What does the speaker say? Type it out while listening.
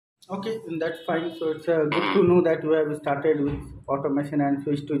Okay, that's fine. So it's good to know that you have started with automation and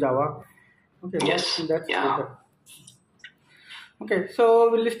switched to Java. Okay, Yes. that's Yeah. better. Okay, so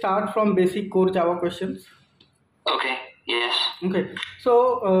we'll start from basic core Java questions. Okay. Yes. Okay,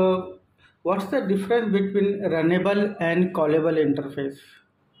 so what's the difference between runnable and callable interface?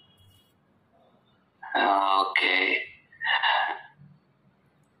 Okay.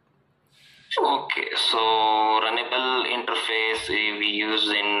 Okay. So runnable interface we use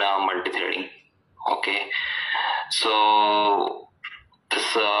in multi-threading. Okay. So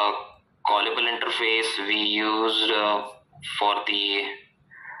this callable interface we used for the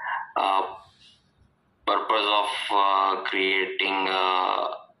uh, purpose of creating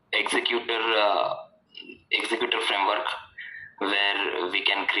executor framework where we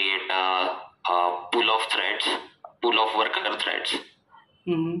can create a pool of threads, pool of worker threads.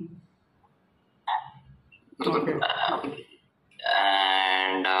 Mm-hmm. Okay.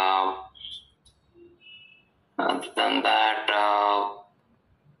 And other than that,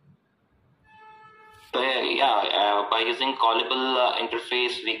 by using callable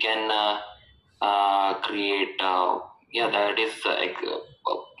interface, we can create, that is,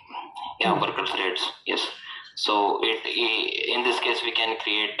 worker threads. Yes. So in this case, we can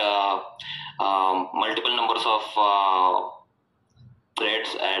create multiple numbers of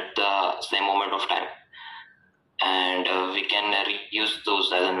threads at the same moment of time, and we can reuse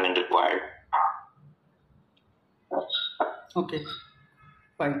those as and when required. Okay,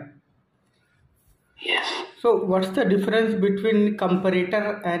 fine. Yes. So what's the difference between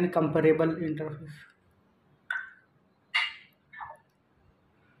comparator and comparable interface?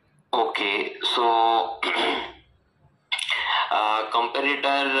 Okay, so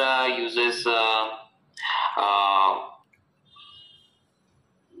comparator uses a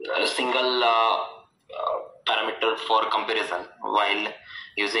single parameter for comparison, while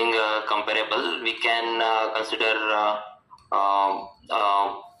using comparable we can consider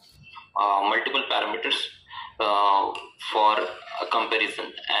multiple parameters for a comparison,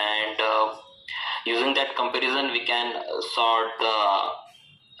 and using that comparison we can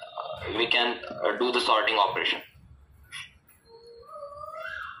do the sorting operation.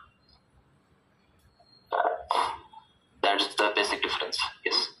 That's the basic difference.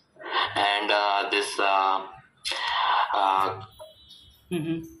 Yes. And this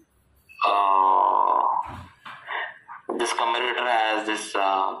this comparator has this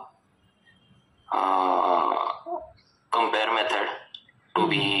compare method to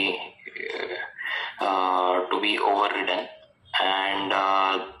be overridden, and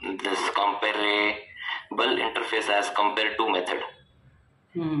this comparable interface has compare to method.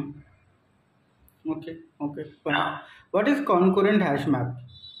 Okay, fine. What is concurrent hash map?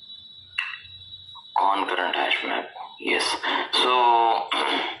 Concurrent hash map. Yes. So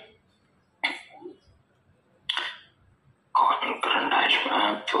concurrent hash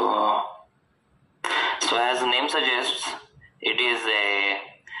map. So as the name suggests, it is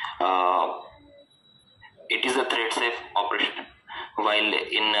a thread safe operation, while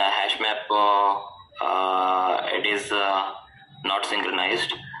in hash map it is not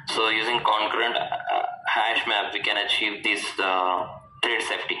synchronized. So using concurrent hash map, we can achieve this thread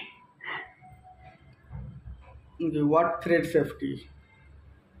safety. Okay, what thread safety?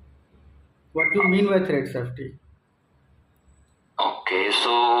 What do you mean by thread safety? Okay,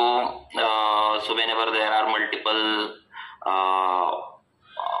 so whenever there are multiple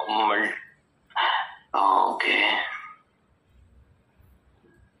okay.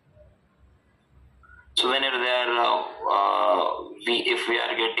 So whenever there if we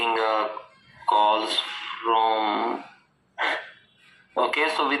are getting calls from, okay,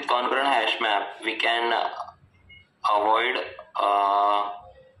 so with concurrent hash map we can avoid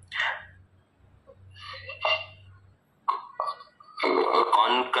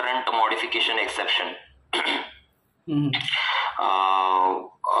concurrent modification exception.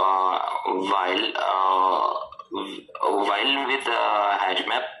 While with hash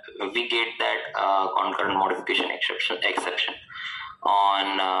map we get that concurrent modification exception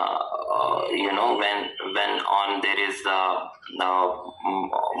on when on there is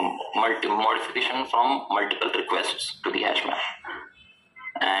modification from multiple requests to the hash map,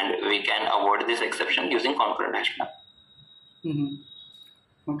 and we can avoid this exception using concurrent hash map.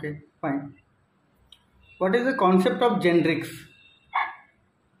 Okay, fine. What is the concept of generics?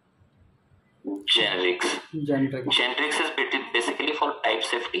 Generics is basically for type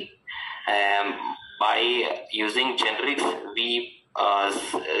safety. By using generics, we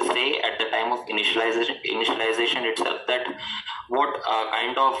say at the time of initialization itself that what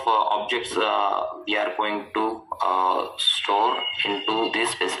kind of objects we are going to store into this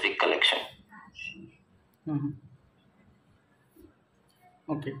specific collection. Mhm.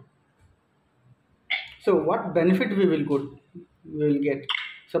 Okay. So what benefit we will get?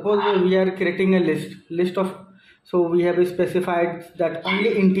 Suppose we are creating a list of, so we have specified that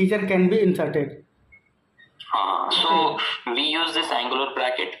only integer can be inserted. So we use this angular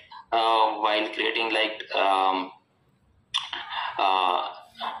bracket while creating like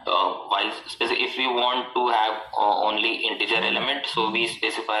if we want to have only integer element, so we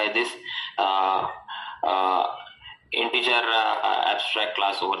specify this uh, uh, integer abstract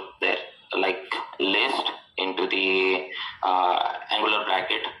class over there, like list into the angular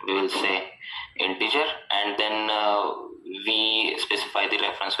bracket we will say integer, and then we specify the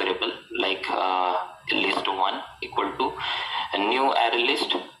reference variable like list1 equal to a new array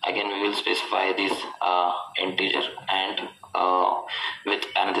list. Again we will specify this integer, and with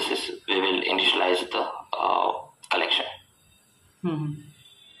parenthesis we will initialize the collection. Hmm.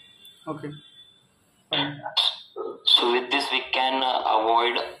 Okay. Fine. So with this we can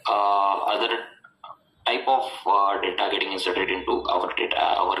avoid other type of data getting inserted into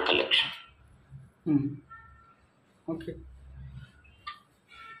our collection. Hmm. Okay.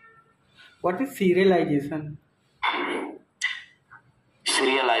 What is serialization?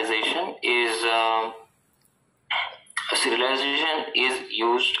 Serialization is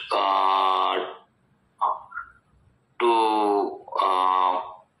used to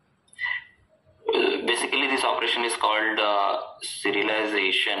basically this operation is called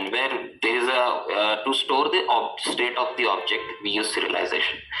serialization, where there is a to store the state of the object we use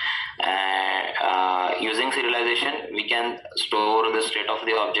serialization, and using serialization we can store the state of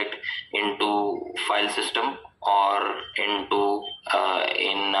the object into file system or into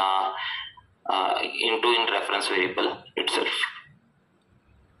in reference variable itself.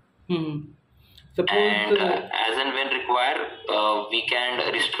 Hmm. Suppose And as and when required we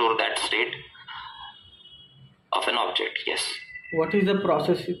can restore that state of an object. Yes. what is the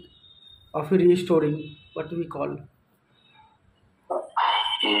process of restoring? What do we call?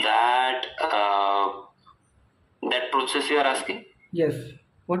 That that process you are asking? Yes.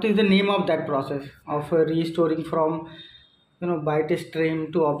 What is the name of that process of restoring from byte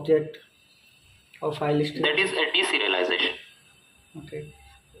stream to object or file stream? That is a deserialization. Okay.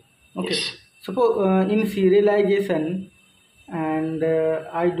 Okay. Yes. Suppose in serialization, and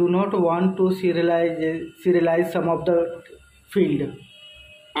I do not want to serialize some of the field.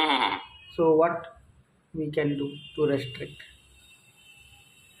 Mhm. So what we can do to restrict?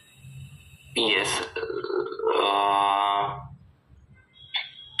 Yes.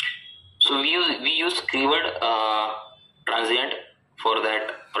 So we use keyword transient for that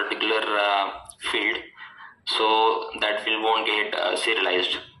particular field, so that field won't get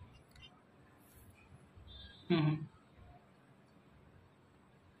serialized. Hmm.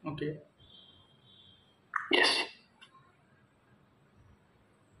 Okay. Yes.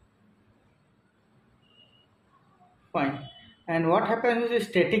 Fine. And what happens with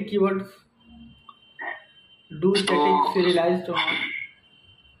static keywords? Do So static serialized or not?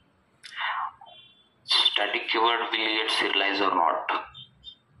 static keyword will get serialized or not?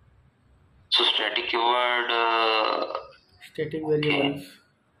 So static keyword. Static variables.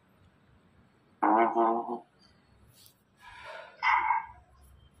 Mhm.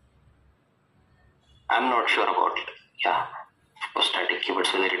 I'm not sure about it. Yeah, for static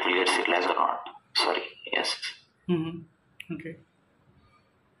keywords whether it will get serialized or not. Sorry. Yes. Hmm. Okay.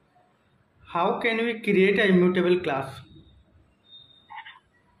 How can we create a immutable class?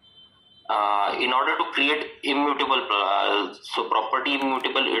 In order to create immutable, so property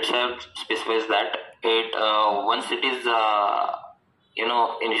immutable itself specifies that it once it is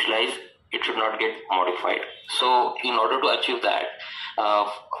initialized, it should not get modified. So in order to achieve that,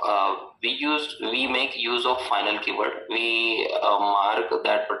 we make use of final keyword. We mark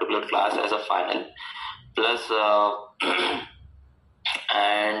that particular class as a final plus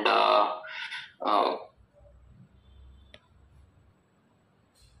and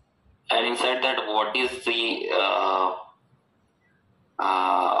and inside that what is the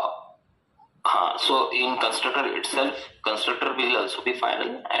so in constructor itself, constructor will also be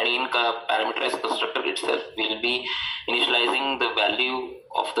final, and in parameterized constructor itself will be initializing the value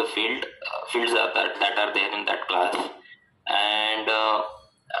of the fields that are there in that class,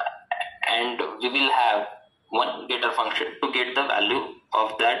 and we will have one getter function to get the value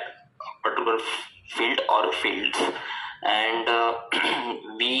of that particular field or fields, and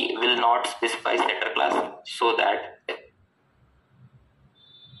we will not specify setter class, so that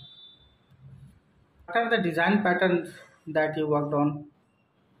What are the design patterns that you worked on?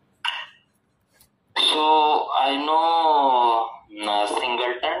 so I know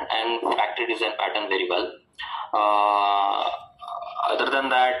singleton and factory design pattern very well. Uh, other than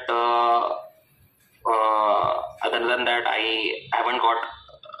that, I haven't got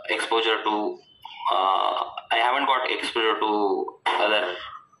exposure to. I haven't got exposure to other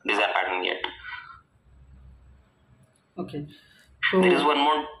design pattern yet. Okay. So There is one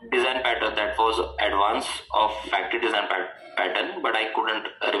more design pattern that was advanced of factory design pattern, but I couldn't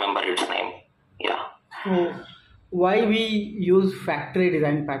remember its name. Yeah. so why we use factory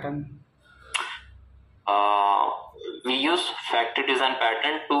design pattern? Uh, we use factory design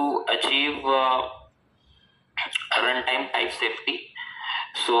pattern to achieve runtime type safety.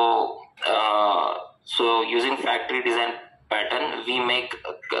 So using factory design pattern, we make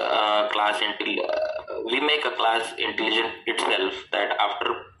a class intelligent itself, that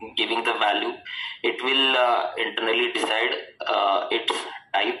after giving the value, it will internally decide its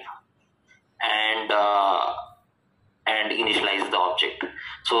type and initialize the object.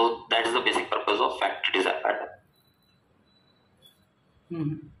 So that is the basic purpose of factory design pattern.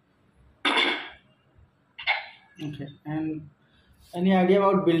 Okay. And any idea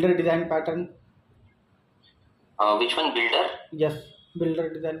about builder design pattern? Which one? Builder? Yes, builder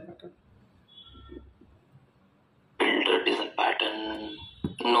design pattern. Builder design pattern?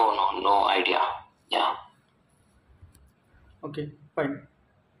 No idea. Yeah. Okay, fine.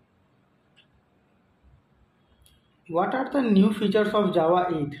 What are the new features of Java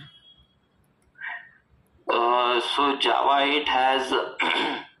 8? So Java 8 has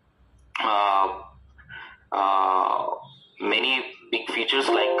many big features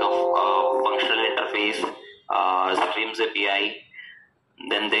like functional interface, streams API.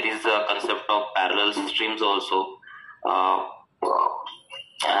 Then there is a concept of parallel streams also,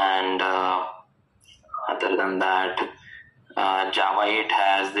 and other than that, Java 8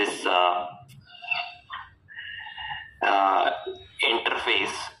 has this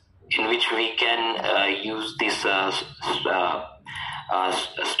interface in which we can use this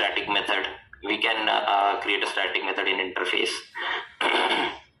static method. We can create a static method in interface.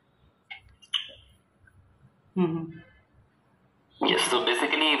 Yes, so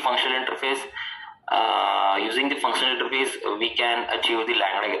basically functional interface, using the functional interface, we can achieve the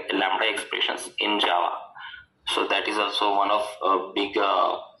lambda expressions in Java. So that is also one of a big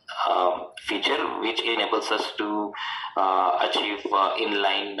feature which enables us to achieve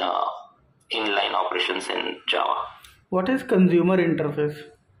inline operations in Java. What is consumer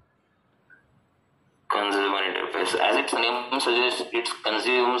interface? Consumer interface, as its name suggests, it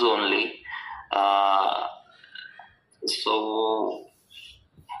consumes only. So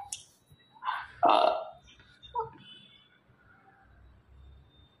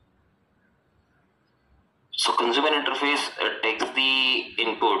consumer interface takes the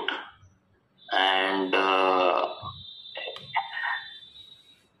input and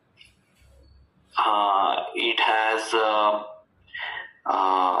it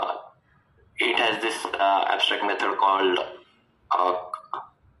has this abstract method called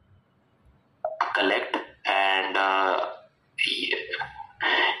collect, and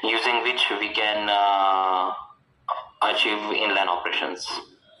using which we can achieve inline operations.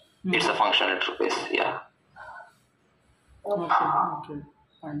 It's a functional interface. Yeah. Okay,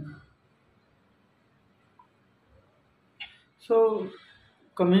 fine. So,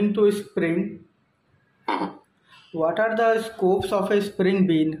 coming to Spring, what are the scopes of a Spring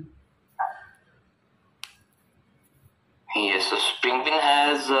Bean? Yes, so Spring Bean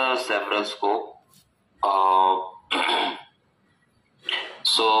has several scope.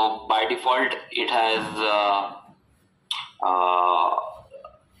 So by default, it has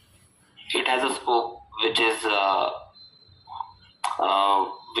a scope which is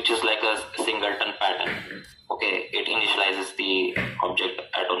like a singleton pattern. Okay, it initializes the object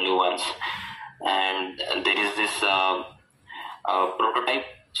at only once, and there is this prototype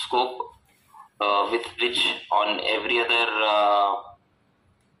scope with which on every other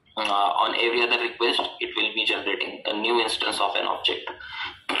request it will be generating a new instance of an object.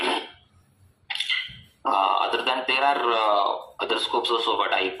 Other than there are other scopes also,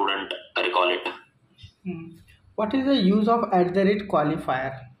 but I couldn't recall it. What is the use of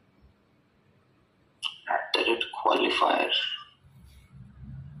 @qualifier? @qualifier.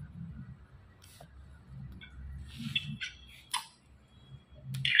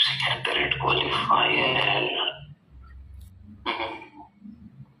 Using @qualifier.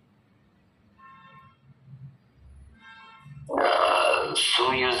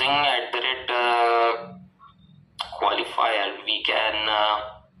 So using @qualifier, we can.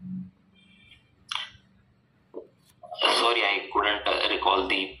 Sorry, I couldn't recall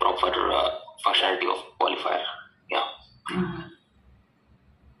the proper functionality of qualifier. Yeah.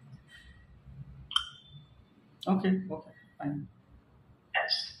 Okay, okay, fine.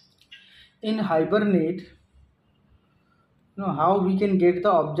 Yes. In Hibernate, how we can get the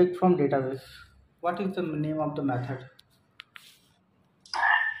object from database? What is the name of the method?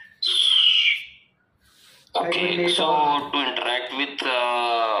 Okay, Hibernate or so to interact with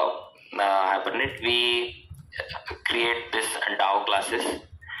Hibernate, we create this DAO classes,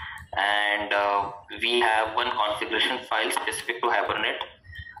 and we have one configuration file specific to Hibernate,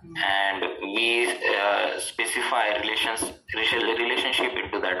 and we specify relationship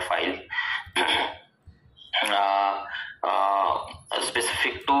into that file. uh,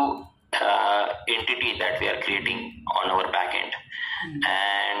 Specific to entity that we are creating on our backend,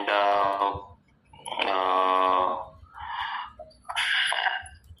 and uh,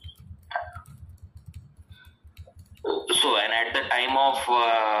 so and at the time of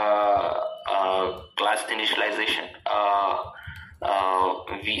class initialization,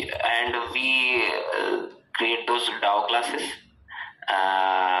 we create those DAO classes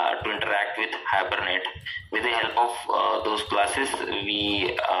to interact with Hibernate. With the help of those classes,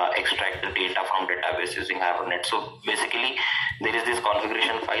 we extract the data from database using Hibernate. So basically, there is this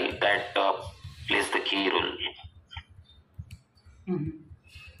configuration file that plays the key role.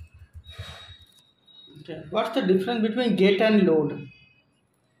 okay. What's the difference between get and load?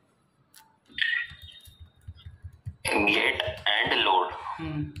 Get and load.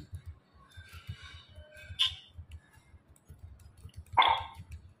 Hmm.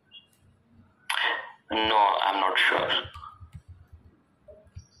 No, I'm not sure.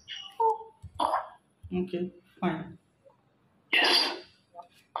 Okay, fine. Yes.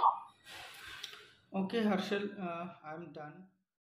 Okay, Harshal, I'm done.